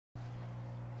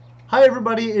Hi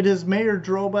everybody, it is Mayor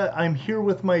Droba. I'm here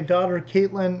with my daughter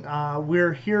Caitlin.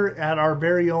 We're here at our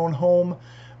very own home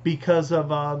because of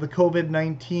the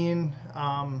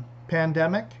COVID-19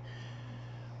 pandemic.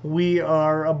 We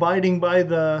are abiding by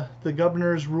the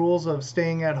governor's rules of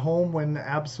staying at home when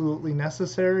absolutely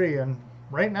necessary, and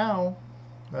right now,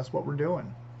 that's what we're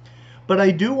doing. But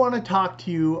I do want to talk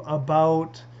to you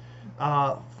about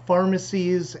uh,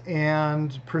 pharmacies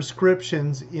and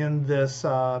prescriptions in this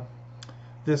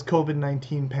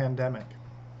COVID-19 pandemic.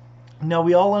 Now,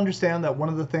 we all understand that one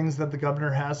of the things that the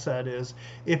governor has said is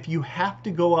if you have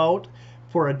to go out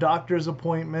for a doctor's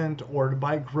appointment or to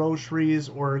buy groceries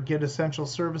or get essential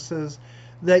services,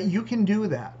 that you can do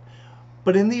that.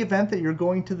 But in the event that you're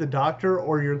going to the doctor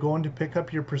or you're going to pick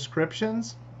up your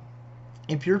prescriptions,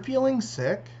 if you're feeling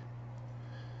sick,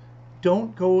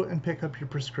 don't go and pick up your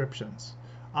prescriptions.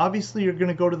 Obviously, you're going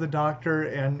to go to the doctor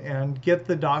and get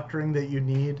the doctoring that you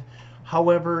need.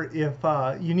 However, if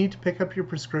you need to pick up your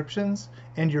prescriptions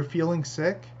and you're feeling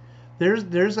sick,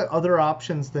 there's other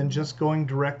options than just going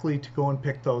directly to go and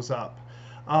pick those up.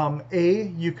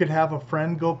 You could have a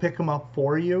friend go pick them up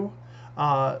for you.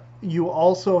 You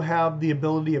also have the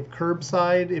ability of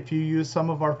curbside if you use some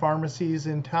of our pharmacies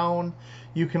in town.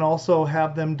 You can also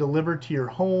have them delivered to your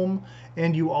home,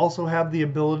 and you also have the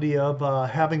ability of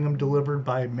having them delivered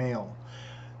by mail.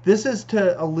 This is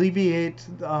to alleviate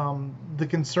the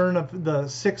concern of the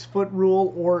 6-foot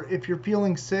rule, or if you're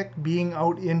feeling sick, being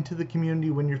out into the community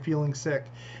when you're feeling sick.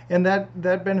 And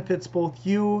that benefits both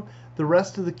you, the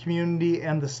rest of the community,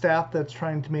 and the staff that's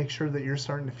trying to make sure that you're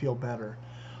starting to feel better.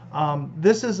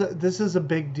 This is a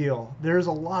big deal. There's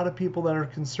a lot of people that are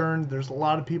concerned. There's a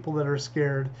lot of people that are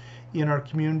scared in our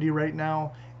community right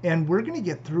now, and we're going to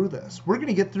get through this. We're going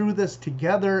to get through this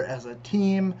together as a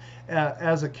team,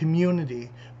 as a community,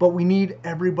 but we need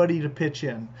everybody to pitch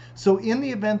in. So in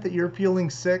the event that you're feeling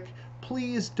sick,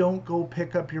 please don't go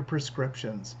pick up your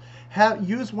prescriptions.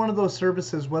 Use one of those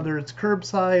services, whether it's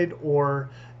curbside or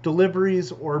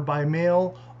deliveries or by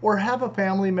mail, or have a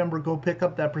family member go pick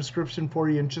up that prescription for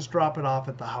you and just drop it off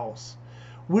at the house.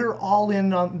 We're all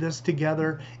in on this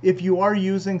together. If you are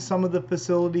using some of the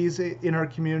facilities in our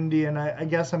community, and I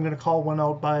guess I'm going to call one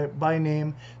out by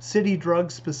name, City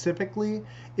Drugs specifically,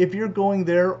 if you're going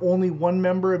there, only one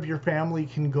member of your family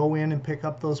can go in and pick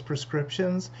up those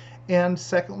prescriptions. And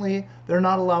secondly, they're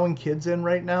not allowing kids in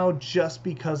right now just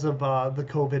because of the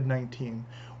COVID-19.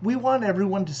 We want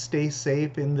everyone to stay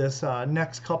safe in this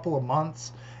next couple of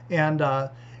months. And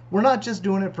we're not just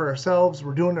doing it for ourselves,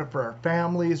 we're doing it for our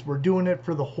families, we're doing it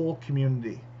for the whole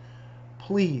community.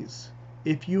 Please,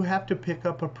 if you have to pick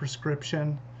up a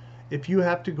prescription, if you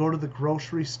have to go to the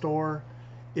grocery store,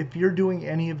 if you're doing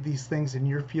any of these things and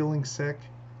you're feeling sick,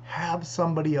 have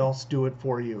somebody else do it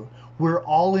for you. We're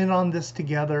all in on this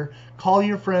together. Call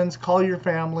your friends, call your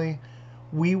family.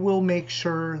 We will make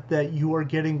sure that you are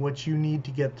getting what you need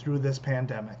to get through this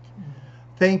pandemic.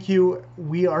 Thank you.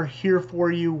 We are here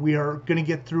for you. We are going to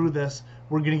get through this.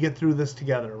 We're going to get through this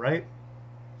together, right?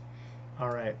 All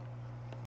right.